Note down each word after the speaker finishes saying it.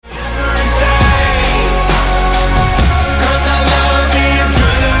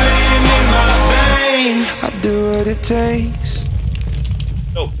it takes.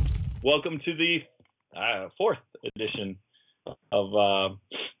 So, welcome to the fourth edition of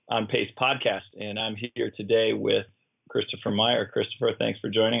On Pace podcast, and I'm here today with Christopher Meyer. Christopher, thanks for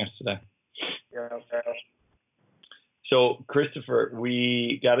joining us today. Yeah, okay. So, Christopher,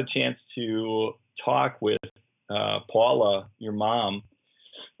 we got a chance to talk with Paula, your mom,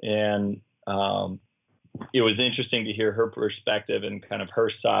 and it was interesting to hear her perspective and kind of her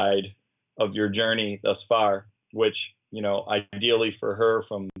side of your journey thus far, which, you know, ideally for her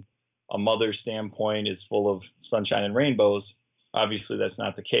from a mother's standpoint is full of sunshine and rainbows. Obviously, that's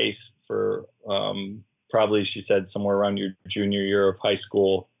not the case for probably, she said, somewhere around your junior year of high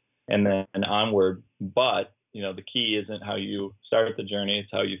school and then onward. But, you know, the key isn't how you start the journey,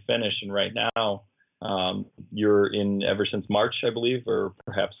 it's how you finish. And right now, you're in, ever since March, I believe, or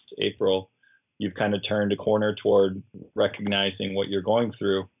perhaps April, you've kind of turned a corner toward recognizing what you're going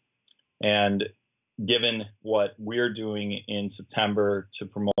through. And given what we're doing in September to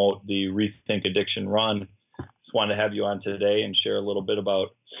promote the Rethink Addiction Run, just wanted to have you on today and share a little bit about,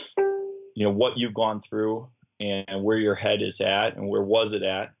 you know, what you've gone through and where your head is at and where was it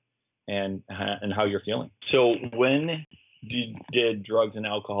at and how you're feeling. So when did drugs and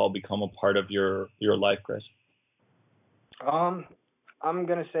alcohol become a part of your life, Chris? I'm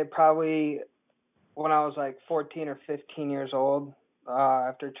gonna say probably when I was like 14 or 15 years old,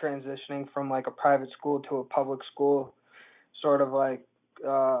 after transitioning from like a private school to a public school, sort of like,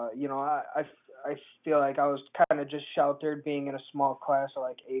 I feel like I was kind of just sheltered being in a small class of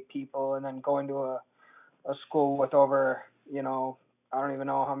like 8 people and then going to a school with over, you know, I don't even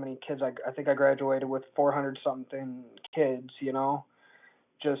know how many kids. I think I graduated with 400 something kids, you know,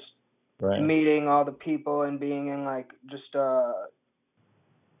 just Right. meeting all the people and being in like just I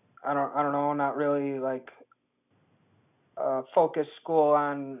don't know, not really like focused school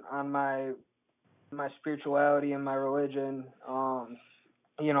on my spirituality and my religion.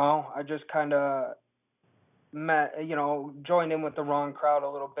 You know, I just kind of joined in with the wrong crowd a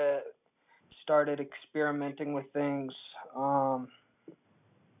little bit, started experimenting with things.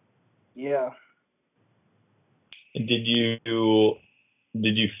 Yeah. Did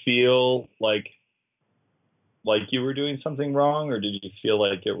you feel like you were doing something wrong, or did you feel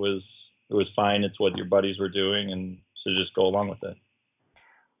like it was fine, it's what your buddies were doing and so just go along with it?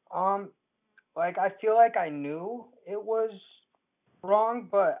 Like I feel like I knew it was wrong,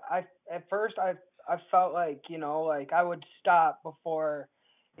 but at first I felt like, you know, like I would stop before,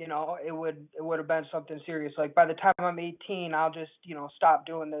 you know, it would have been something serious. Like by the time I'm 18, I'll just, you know, stop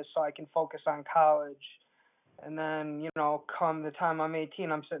doing this so I can focus on college. And then, you know, come the time I'm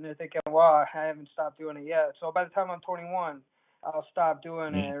 18, I'm sitting there thinking, wow, I haven't stopped doing it yet. So by the time I'm 21, I'll stop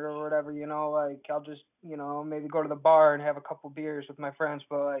doing it or whatever, you know, like I'll just, you know, maybe go to the bar and have a couple beers with my friends.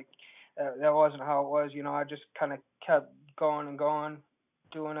 But like that wasn't how it was, you know, I just kind of kept going and going,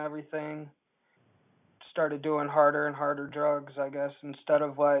 doing everything, started doing harder and harder drugs, I guess, instead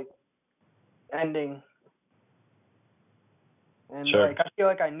of like ending. And Sure. like I feel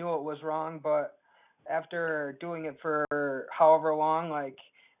like I knew it was wrong, but after doing it for however long, like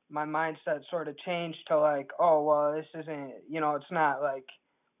my mindset sort of changed to like, oh well, this isn't, you know, it's not like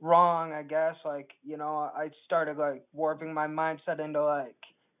wrong, I guess. Like, you know, I started like warping my mindset into like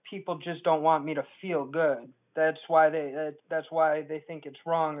people just don't want me to feel good. That's why they think it's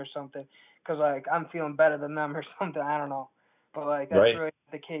wrong or something. Cause like I'm feeling better than them or something. I don't know. But like that's Right. really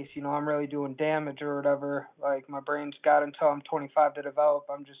not the case, you know. I'm really doing damage or whatever. Like my brain's got until I'm 25 to develop.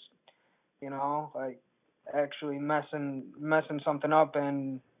 I'm just, you know, like actually messing something up,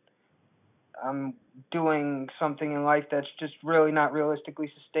 and I'm doing something in life that's just really not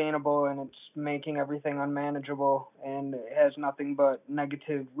realistically sustainable, and it's making everything unmanageable, and it has nothing but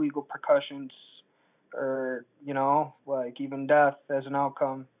negative legal repercussions, or, you know, like even death as an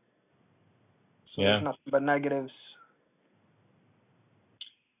outcome. So Yeah. there's nothing but negatives.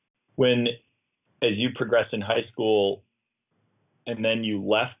 When, as you progressed in high school and then you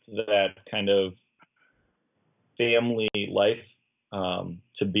left that kind of family life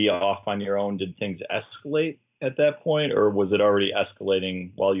to be off on your own, did things escalate at that point, or was it already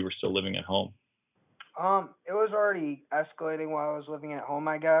escalating while you were still living at home? It was already escalating while I was living at home,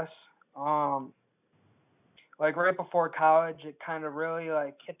 I guess. Like right before college, it kind of really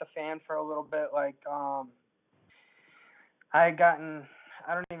like hit the fan for a little bit. Like I had gotten,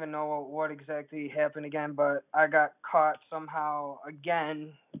 I don't even know what exactly happened again, but I got caught somehow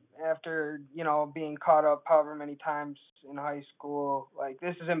again after, you know, being caught up however many times in high school. Like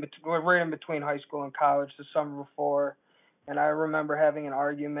this is we're right in between high school and college, the summer before, and I remember having an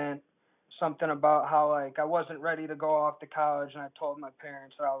argument something about how like I wasn't ready to go off to college, and I told my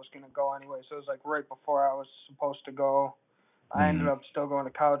parents that I was gonna go anyway. So it was like right before I was supposed to go. I ended Mm. up still going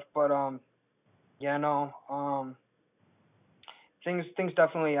to college, but yeah, no, things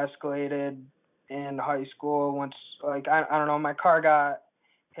definitely escalated in high school once like I don't know, my car got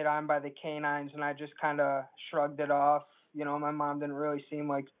hit on by the canines, and I just kind of shrugged it off. You know, my mom didn't really seem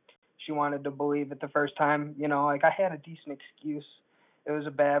like she wanted to believe it the first time. You know, like I had a decent excuse. It was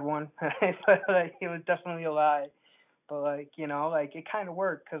a bad one, but like it was definitely a lie. But like you know, like it kind of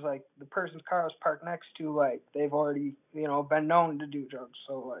worked because like the person's car I was parked next to, like they've already been known to do drugs.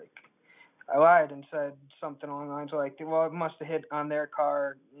 So like I lied and said something along the lines of like, well, it must have hit on their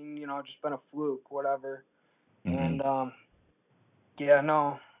car, just been a fluke, whatever. Mm-hmm. And yeah,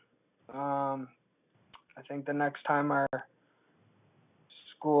 no. I think the next time our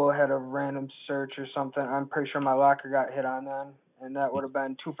school had a random search or something, I'm pretty sure my locker got hit on then, and that would have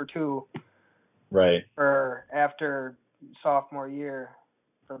been 2 for 2 Right. for after sophomore year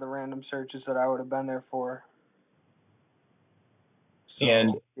for the random searches that I would have been there for. So,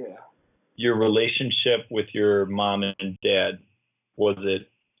 And yeah. your relationship with your mom and dad, was it,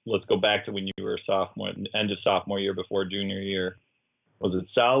 let's go back to when you were a sophomore, end of sophomore year before junior year. Was it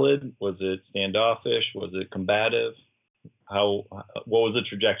solid? Was it standoffish? Was it combative? What was the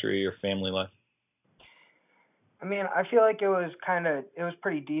trajectory of your family life? I mean, I feel like it was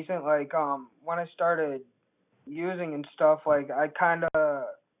pretty decent. Like, when I started using and stuff, like I kind of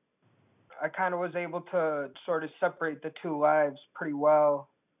was able to sort of separate the two lives pretty well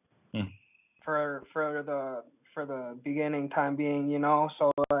Hmm. for the beginning time being.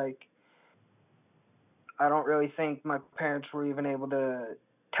 So like I don't really think my parents were even able to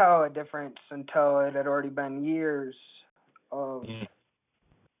tell a difference until it had already been years of Hmm.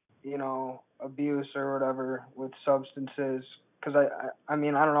 abuse or whatever with substances. Because I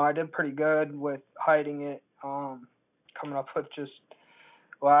mean, I don't know, I did pretty good with hiding it, coming up with just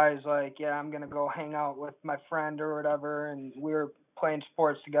lies like, yeah, I'm gonna go hang out with my friend or whatever, and we were playing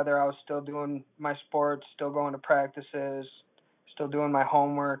sports together. I was still doing my sports, still going to practices, still doing my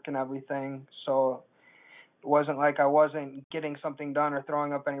homework and everything. So it wasn't like I wasn't getting something done or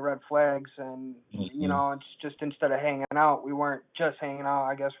throwing up any red flags. And Hmm. it's just instead of hanging out, we weren't just hanging out.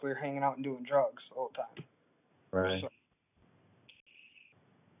 I guess we were hanging out and doing drugs the whole time. Right.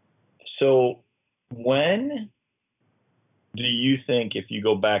 So when do you think, if you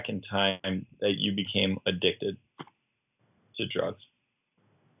go back in time, that you became addicted to drugs?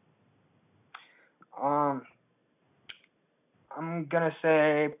 Um, I'm gonna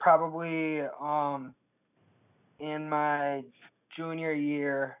say probably in my junior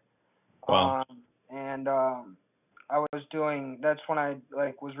year, Wow. um, and I was doing. That's when I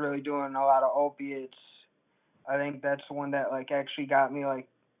like was really doing a lot of opiates. I think that's the one that like actually got me like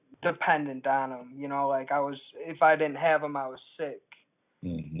dependent on them. Like I was, if I didn't have them, I was sick,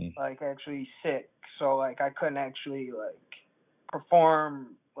 Hmm. like actually sick. So like I couldn't actually like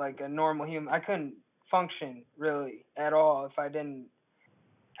perform like a normal human. I couldn't function really at all if I didn't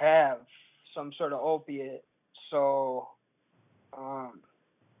have some sort of opiate. So, um,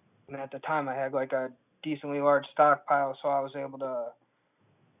 and at the time I had like a decently large stockpile, so I was able to,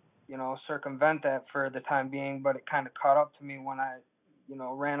 circumvent that for the time being. But it kind of caught up to me when I,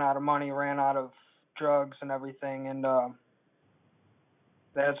 ran out of money, ran out of drugs and everything, and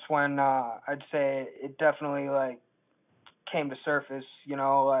that's when I'd say it definitely like came to surface.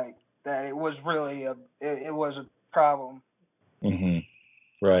 Like that it was really it was a problem. Hmm.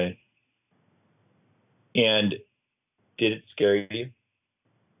 Right. And did it scare you?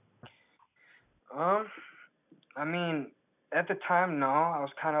 Um, I mean, at the time, no. I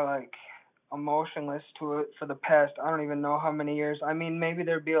was kind of like emotionless to it for the past, I don't even know how many years. I mean, maybe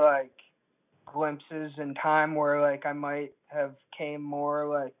there'd be like glimpses in time where like I might have came more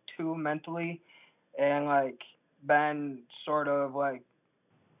like to mentally and like been sort of like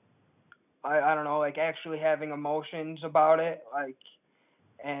I don't know, like actually having emotions about it, like,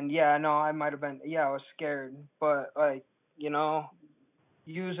 and yeah, no, I might have been, yeah, I was scared, but like, you know,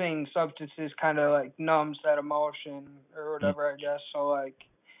 using substances kind of like numbs that emotion or Mm. whatever, I guess. So like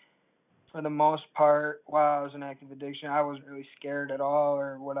for the most part, while I was in active addiction, I wasn't really scared at all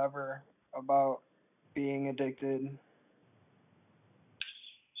or whatever about being addicted.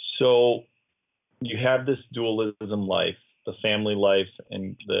 So you have this dualism life, the family life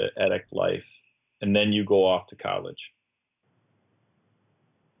and the addict life, and then you go off to college.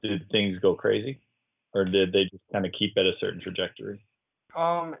 Did things go crazy, or did they just kind of keep at a certain trajectory?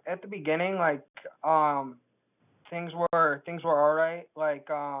 At the beginning, like, things were all right. Like,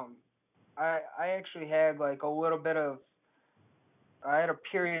 I actually had like a little bit of I had a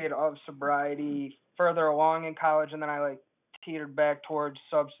period of sobriety further along in college, and then I like teetered back towards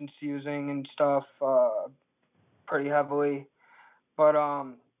substance using and stuff pretty heavily. But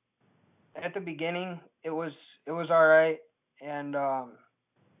at the beginning, it was all right, and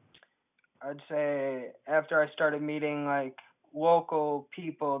I'd say after I started meeting like local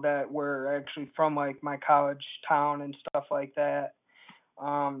people that were actually from like my college town and stuff like that,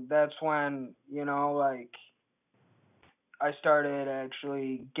 that's when like I started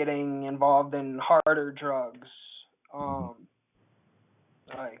actually getting involved in harder drugs, um,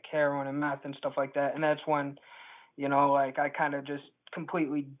 like heroin and meth and stuff like that. And that's when, like I kind of just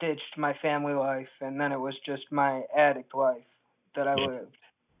completely ditched my family life, and then it was just my addict life that I Yeah. lived.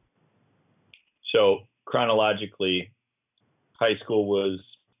 So chronologically, high school was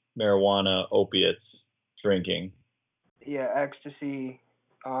marijuana, opiates, drinking, Yeah, ecstasy,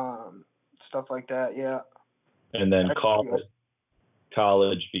 stuff like that. Yeah. and then Ecstasy.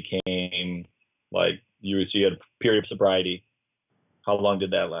 college became like you had a period of sobriety. How long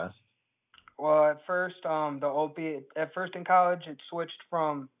did that last? Well, at first, the opiate. At first in college, it switched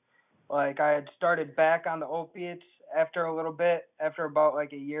from like I had started back on the opiates after a little bit, after about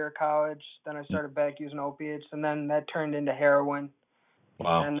like a year of college. Then I started back using opiates, and then that turned into heroin.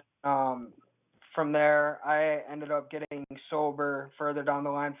 Wow. And from there, I ended up getting sober further down the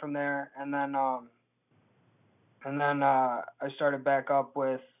line from there, and then I started back up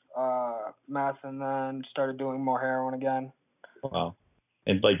with meth, and then started doing more heroin again. Wow.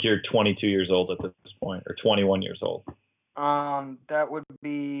 And like you're 22 years old at this point, or 21 years old. That would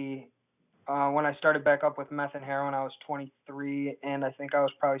be when I started back up with meth and heroin. I was 23, and I think I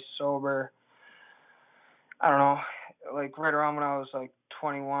was probably sober. I don't know, like right around when I was like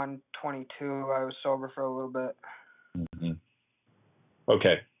 21, 22. I was sober for a little bit. Mm-hmm.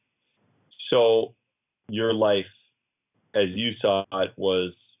 Okay. So your life, as you saw it,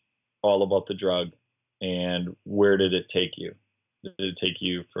 was all about the drug. And where did it take you? Did it take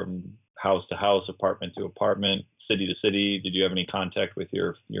you from house to house, apartment to apartment, city to city? Did you have any contact with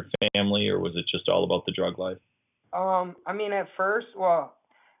your family, or was it just all about the drug life? I mean, at first, well,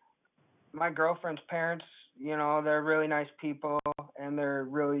 my girlfriend's parents, they're really nice people, and they're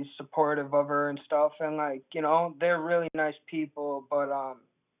really supportive of her and stuff, and like, they're really nice people, but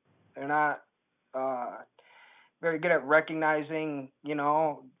they're not uh very good at recognizing,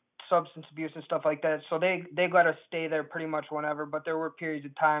 substance abuse and stuff like that. So they let us stay there pretty much whenever, but there were periods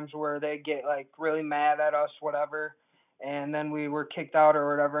of times where they get like really mad at us, whatever, and then we were kicked out or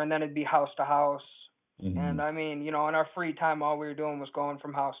whatever, and then it'd be house to house. Mm-hmm. And I mean, in our free time, all we were doing was going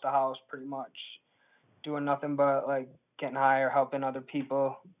from house to house, pretty much, doing nothing but like getting high or helping other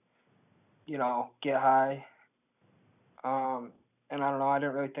people, get high. And I don't know, I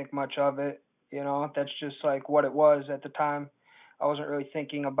didn't really think much of it. That's just like what it was at the time. I wasn't really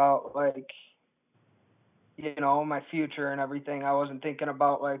thinking about like, my future and everything. I wasn't thinking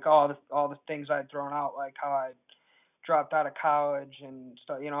about like all the things I'd thrown out, like how I dropped out of college and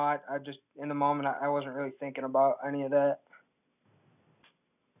stuff. I just in the moment I wasn't really thinking about any of that.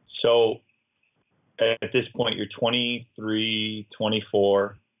 So at this point, you're 23,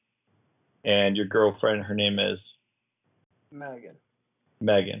 24, and your girlfriend, her name is Megan.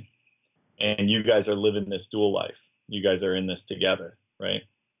 And you guys are living this dual life. You guys are in this together, right?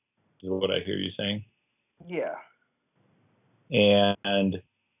 Is what I hear you saying? Yeah. And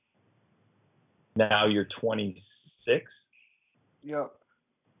now you're 26? Yep.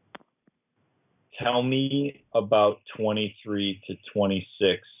 Tell me about 23 to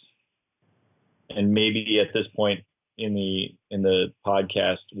 26. And maybe at this point in the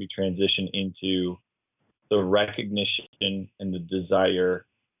podcast, we transition into the recognition and the desire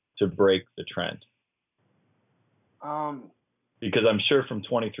to break the trend. Because I'm sure from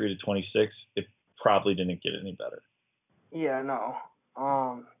 23 to 26, it probably didn't get any better. Yeah, no.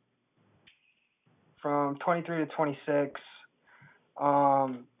 From 23 to 26,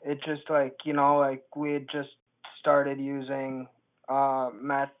 it just like, like we had just started using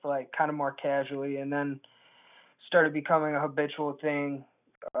meth like kind of more casually, and then started becoming a habitual thing.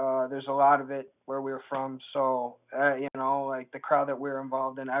 There's a lot of it where we were from, so like the crowd that we were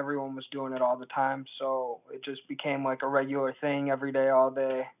involved in, everyone was doing it all the time, so it just became like a regular thing every day, all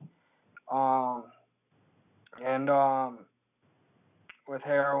day. And with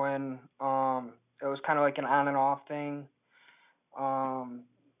heroin, it was kind of like an on and off thing.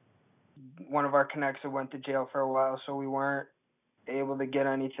 One of our connects went to jail for a while, so we weren't able to get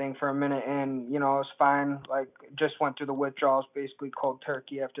anything for a minute, and it was fine. Like, just went through the withdrawals, basically cold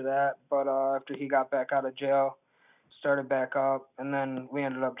turkey after that. But after he got back out of jail, started back up, and then we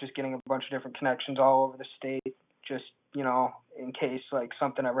ended up just getting a bunch of different connections all over the state, just in case like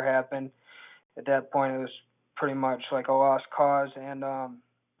something ever happened. At that point, it was pretty much like a lost cause, and like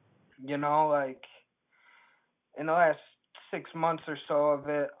in the last 6 months or so of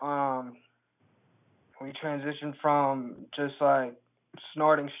it, we transitioned from just like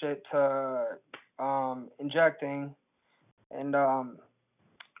snorting shit to injecting, and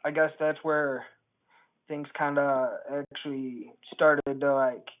I guess that's where things kind of actually started to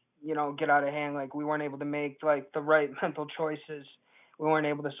like get out of hand. Like we weren't able to make like the right mental choices. We weren't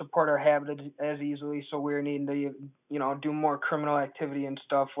able to support our habits as easily, so we were needing to do more criminal activity and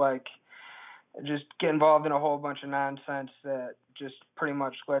stuff, like just get involved in a whole bunch of nonsense that just pretty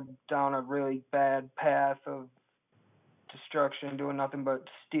much led down a really bad path of destruction, doing nothing but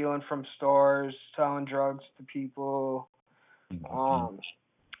stealing from stores, selling drugs to people,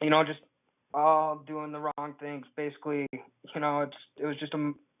 just all doing the wrong things. Basically, it was just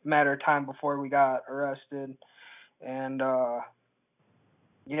a matter of time before we got arrested, and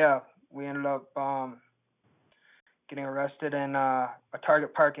we ended up getting arrested in a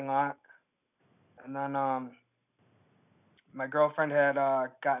Target parking lot, and then my girlfriend had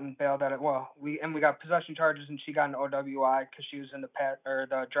gotten bailed out. We got possession charges, and she got an OWI because she was in the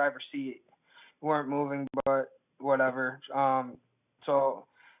driver's seat. We weren't moving, but whatever. So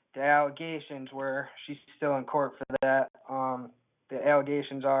the allegations were, she's still in court for that. The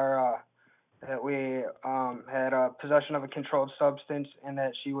allegations are that we had possession of a controlled substance and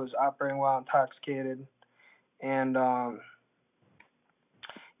that she was operating while intoxicated. And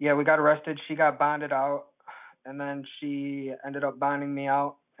we got arrested. She got bonded out, and then she ended up bonding me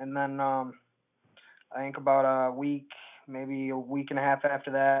out. And then I think about a week, maybe a week and a half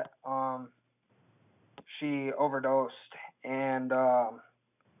after that, she overdosed, and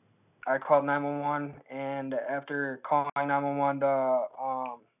I called 911, and after calling 911,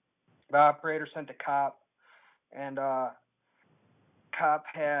 the operator sent a cop, and cop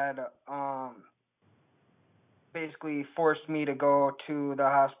had basically forced me to go to the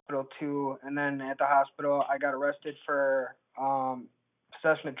hospital too, and then at the hospital I got arrested for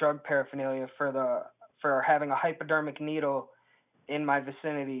possession of drug paraphernalia for having a hypodermic needle in my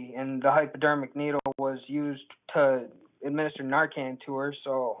vicinity, and the hypodermic needle was used to administer Narcan to her.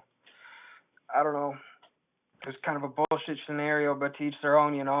 So I don't know, it was kind of a bullshit scenario, but to each their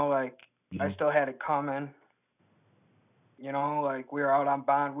own, like I still had it coming. Like we were out on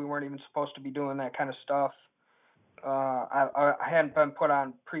bond, we weren't even supposed to be doing that kind of stuff. I hadn't been put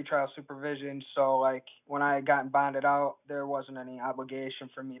on pretrial supervision, so like when I had gotten bonded out, there wasn't any obligation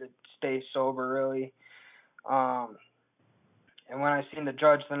for me to stay sober really. And when I seen the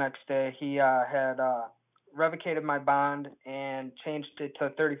judge the next day, he had revocated my bond and changed it to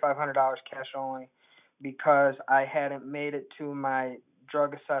 $3,500 cash only because I hadn't made it to my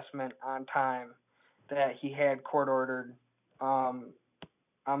drug assessment on time that he had court ordered on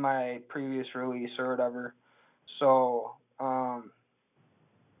my previous release or whatever. So, I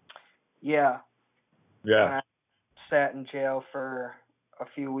sat in jail for a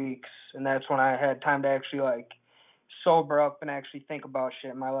few weeks, and that's when I had time to actually like sober up and actually think about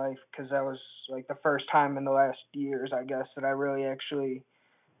shit in my life, because that was like the first time in the last years, I guess, that I really actually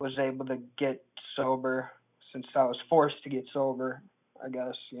was able to get sober, since I was forced to get sober, I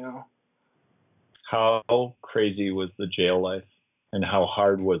guess, How crazy was the jail life, and how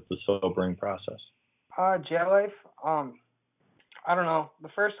hard was the sobering process? Jail life, I don't know. The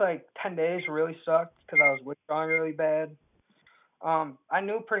first like 10 days really sucked because I was withdrawing really bad. I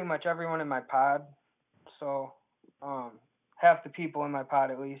knew pretty much everyone in my pod, so half the people in my pod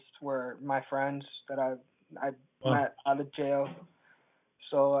at least were my friends that I met out of jail.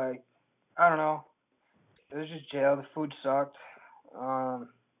 So like, I don't know. It was just jail. The food sucked.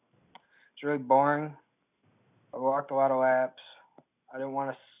 It's really boring. I walked a lot of laps. I didn't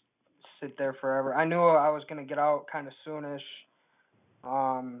want to sit there forever. I knew I was gonna get out kind of soonish.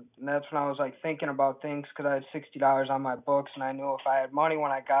 And that's when I was like thinking about things, because I had $60 on my books, and I knew if I had money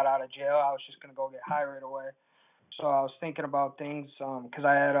when I got out of jail, I was just gonna go get high right away. So I was thinking about things, because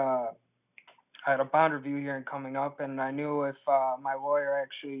I had a bond review hearing coming up, and I knew if my lawyer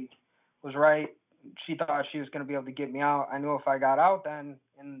actually was right, she thought she was gonna be able to get me out. I knew if I got out then,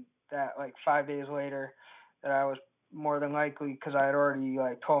 and that like 5 days later, that I was more than likely, because I had already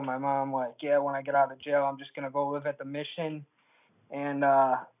like told my mom like, yeah, when I get out of jail, I'm just gonna go live at the Mission, and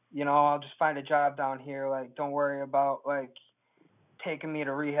I'll just find a job down here. Like, don't worry about like taking me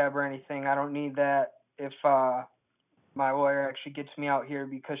to rehab or anything. I don't need that if my lawyer actually gets me out here,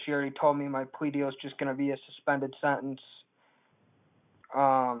 because she already told me my plea deal is just gonna be a suspended sentence,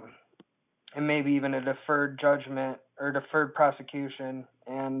 and maybe even a deferred judgment or deferred prosecution,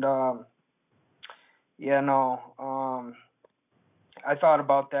 and Yeah, no. I thought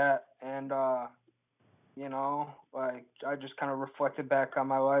about that, and like I just kind of reflected back on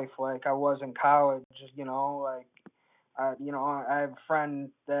my life, like I was in college, like I have a friend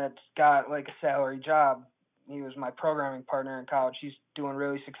that's got like a salary job. He was my programming partner in college. He's doing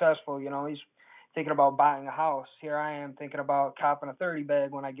really successful. He's thinking about buying a house. Here I am thinking about copping a 30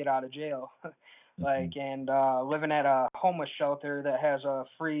 bag when I get out of jail. Like, and living at a homeless shelter that has a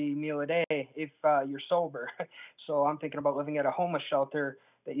free meal a day if you're sober. So I'm thinking about living at a homeless shelter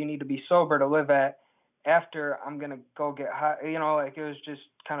that you need to be sober to live at after I'm going to go get high. Like it was just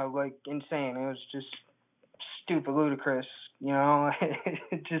kind of like insane. It was just stupid ludicrous,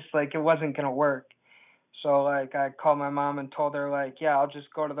 just like it wasn't going to work. So like I called my mom and told her like, yeah, I'll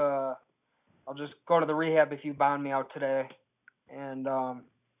just go to the rehab if you bond me out today. And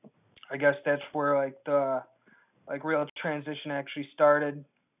I guess that's where like the like real transition actually started.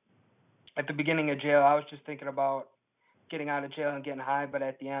 At the beginning of jail, I was just thinking about getting out of jail and getting high, but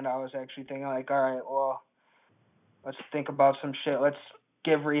at the end, I was actually thinking like, all right, well, let's think about some shit. Let's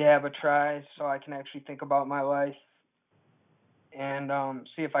give rehab a try so I can actually think about my life and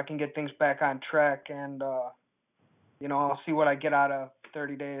see if I can get things back on track. And I'll see what I get out of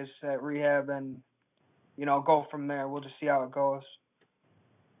 30 days at rehab, and go from there. We'll just see how it goes.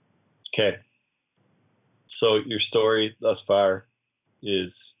 Okay. So your story thus far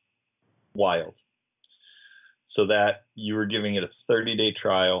is wild. So that you were giving it a 30-day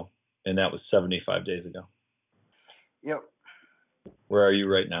trial, and that was 75 days ago. Yep. Where are you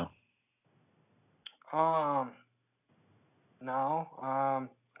right now? Now,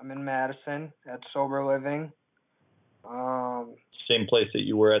 I'm in Madison at Sober Living. Same place that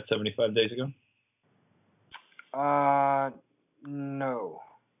you were at 75 days ago? No.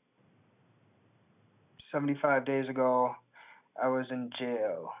 75 days ago, I was in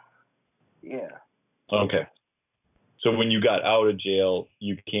jail. Yeah. Okay. So when you got out of jail,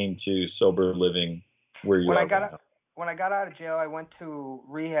 you came to Sober Living where you are right now. When I got out of jail, I went to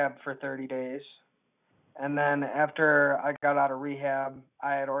rehab for 30 days. And then after I got out of rehab,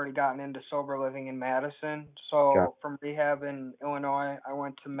 I had already gotten into Sober Living in Madison. So from rehab in Illinois, I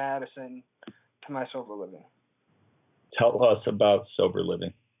went to Madison to my Sober Living. Tell us about Sober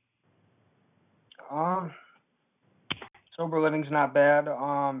Living. Sober Living's not bad.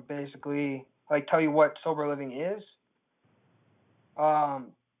 Basically, like tell you what Sober Living is.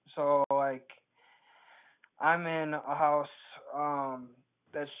 So like I'm in a house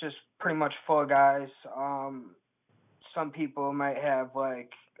that's just pretty much full of guys. Some people might have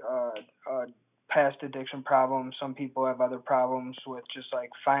like past addiction problems. Some people have other problems with just like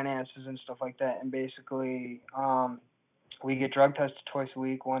finances and stuff like that. And basically, we get drug tested twice a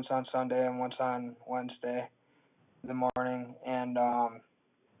week, once on Sunday and once on Wednesday in the morning. And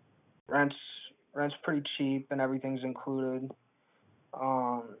rent's pretty cheap and everything's included.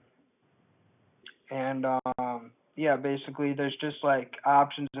 Yeah, basically there's just like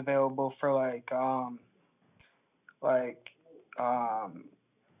options available for like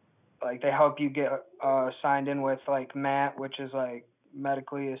they help you get signed in with like MAT, which is like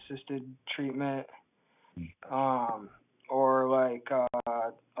medically assisted treatment, or like a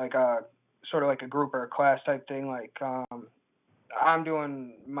sort of like a group or a class type thing. Like I'm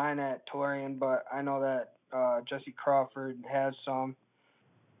doing mine at Torian, but I know that Jesse Crawford has some.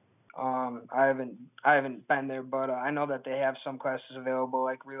 I haven't been there, but I know that they have some classes available,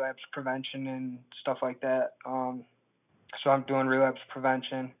 like relapse prevention and stuff like that. So I'm doing relapse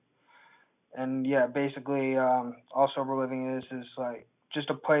prevention, and yeah, basically, all Sober Living is like just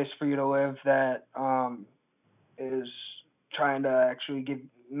a place for you to live that is trying to actually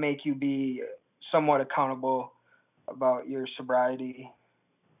make you be somewhat accountable about your sobriety.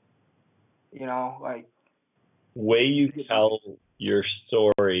 Like way you tell your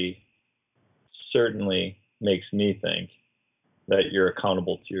story certainly makes me think that you're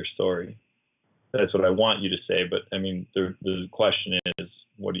accountable to your story. That's what I want you to say, but I mean, the question is,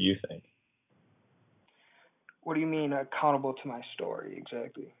 what do you think? What do you mean accountable to my story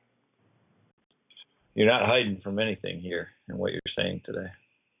exactly? You're not hiding from anything here in what you're saying today.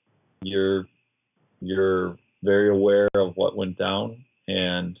 You're very aware of what went down,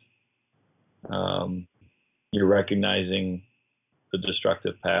 and you're recognizing the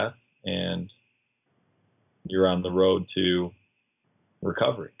destructive path, and you're on the road to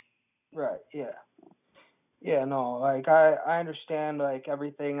recovery. Right, yeah. Yeah, no, like I understand like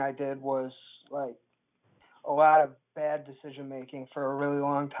everything I did was like a lot of bad decision making for a really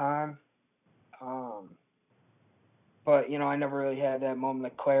long time. But I never really had that moment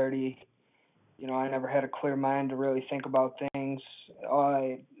of clarity, I never had a clear mind to really think about things. All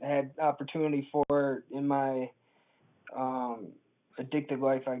I had opportunity for in my um, addicted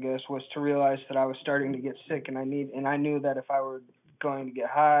life, I guess, was to realize that I was starting to get sick, and I knew that if I were going to get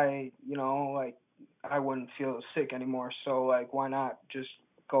high, like I wouldn't feel sick anymore. So like, why not just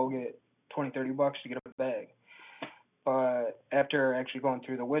go get 20, $30 to get a bag? But after actually going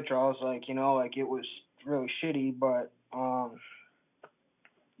through the withdrawals, like like it was really shitty. But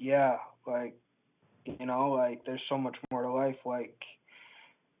yeah, like like there's so much more to life. Like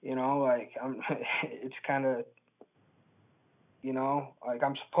like I'm, it's kind of like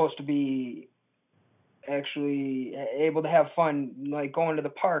I'm supposed to be actually able to have fun, like going to the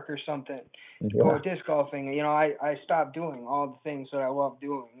park or something, go disc golfing. I stopped doing all the things that I loved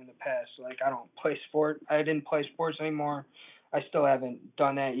doing in the past. Like I don't play sport. I didn't play sports anymore. I still haven't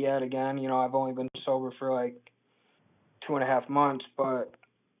done that yet again. I've only been sober for like 2.5 months, but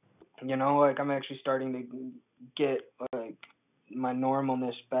like I'm actually starting to get like my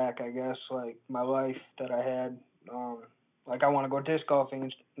normalness back, I guess, like my life that I had. Like I want to go disc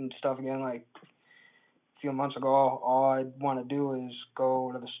golfing and stuff again. Like a few months ago, all I want to do is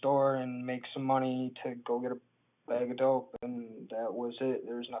go to the store and make some money to go get a bag of dope, and that was it.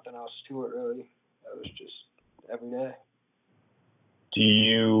 There was nothing else to it really. That was just every day. Do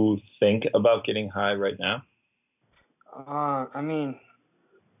you think about getting high right now? I mean,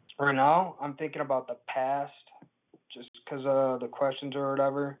 right now I'm thinking about the past, just because of the questions or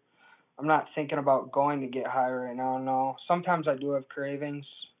whatever. I'm not thinking about going to get high right now. No. Sometimes I do have cravings.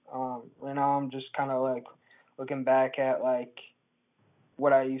 Right now I'm just kind of like looking back at like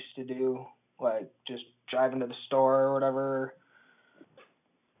what I used to do, like just driving to the store or whatever,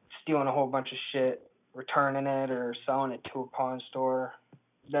 stealing a whole bunch of shit, returning it or selling it to a pawn store.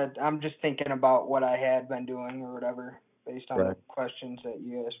 That I'm just thinking about what I had been doing or whatever based on the questions that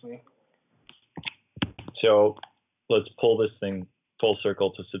you asked me. So let's pull this thing full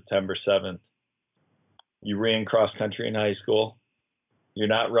circle to September 7th. You ran cross country in high school. You're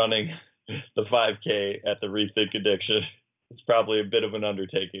not running the 5K at the Rethink Addiction. It's probably a bit of an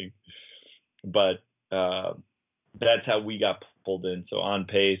undertaking, but that's how we got pulled in. So On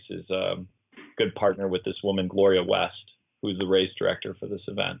Pace is a good partner with this woman, Gloria West, who's the race director for this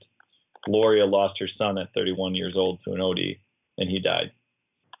event. Gloria lost her son at 31 years old to an OD, and he died.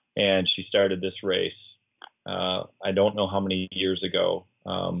 And she started this race, I don't know how many years ago.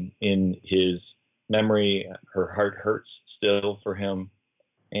 In his memory, her heart hurts still for him.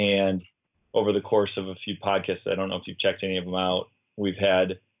 And over the course of a few podcasts, I don't know if you've checked any of them out, we've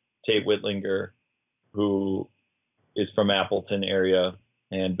had Tate Whitlinger, who is from Appleton area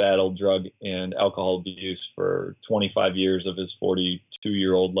and battled drug and alcohol abuse for 25 years of his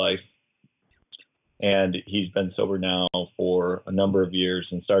 42-year-old life. And he's been sober now for a number of years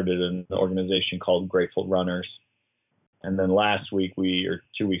and started an organization called Grateful Runners. And then last week,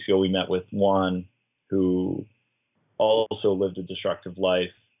 2 weeks ago, we met with Juan, who also lived a destructive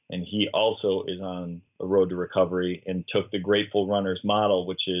life. And he also is on a road to recovery and took the Grateful Runners model,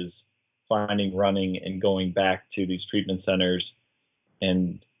 which is finding running and going back to these treatment centers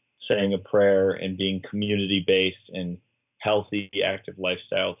and saying a prayer and being community-based and healthy, active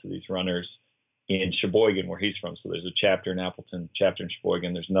lifestyle to these runners in Sheboygan, where he's from. So there's a chapter in Appleton, chapter in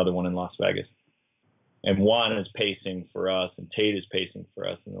Sheboygan. There's another one in Las Vegas. And Juan is pacing for us, and Tate is pacing for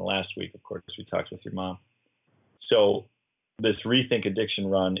us. And then last week, of course, we talked with your mom. So this Rethink Addiction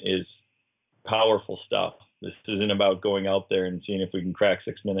run is powerful stuff. This isn't about going out there and seeing if we can crack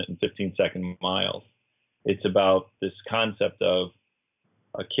 6-minute and 15-second miles. It's about this concept of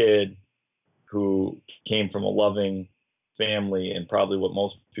a kid who came from a loving family and probably what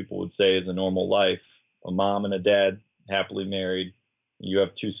most people would say is a normal life, a mom and a dad, happily married. You have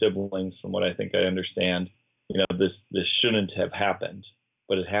 2 siblings, from what I think I understand. This shouldn't have happened,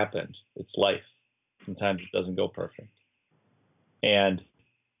 but it happened. It's life. Sometimes it doesn't go perfect. And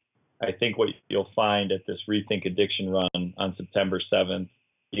I think what you'll find at this Rethink Addiction run on September 7th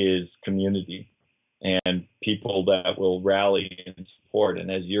is community and people that will rally and support.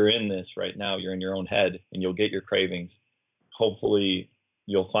 And as you're in this right now, you're in your own head and you'll get your cravings. Hopefully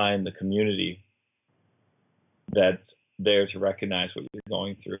you'll find the community that's there to recognize what you're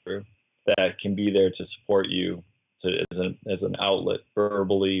going through, that can be there to support you as an outlet,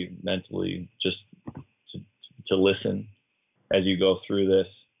 verbally, mentally, just to listen as you go through this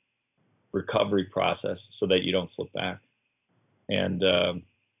recovery process so that you don't slip back. And,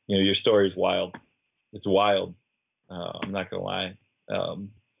 your story is wild. It's wild. I'm not going to lie.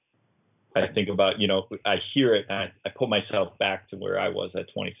 I think about, I hear it and I put myself back to where I was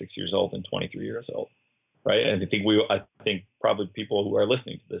at 26 years old and 23 years old. Right. And I think probably people who are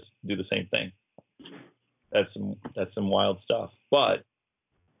listening to this do the same thing. that's some wild stuff. But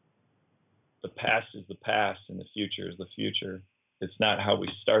the past is the past, and the future is the future. It's not how we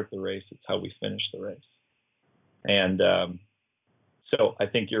start the race; it's how we finish the race. And so I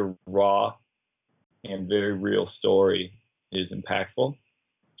think your raw and very real story is impactful.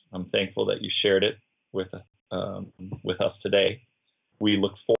 I'm thankful that you shared it with us today. We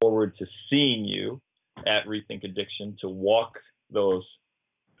look forward to seeing you at Rethink Addiction to walk those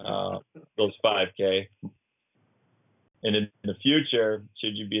 5K. And in the future,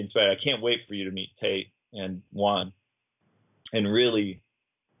 should you be inspired, I can't wait for you to meet Tate and Juan, and really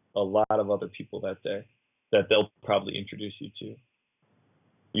a lot of other people that day that they'll probably introduce you to.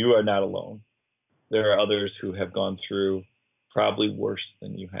 You are not alone. There are others who have gone through probably worse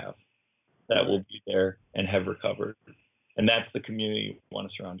than you have that will be there and have recovered. And that's the community you want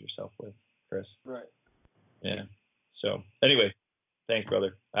to surround yourself with, Chris. Right. Yeah. So anyway, thanks,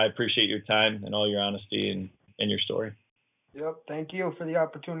 brother. I appreciate your time and all your honesty and your story. Yep. Thank you for the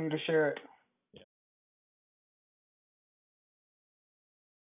opportunity to share it.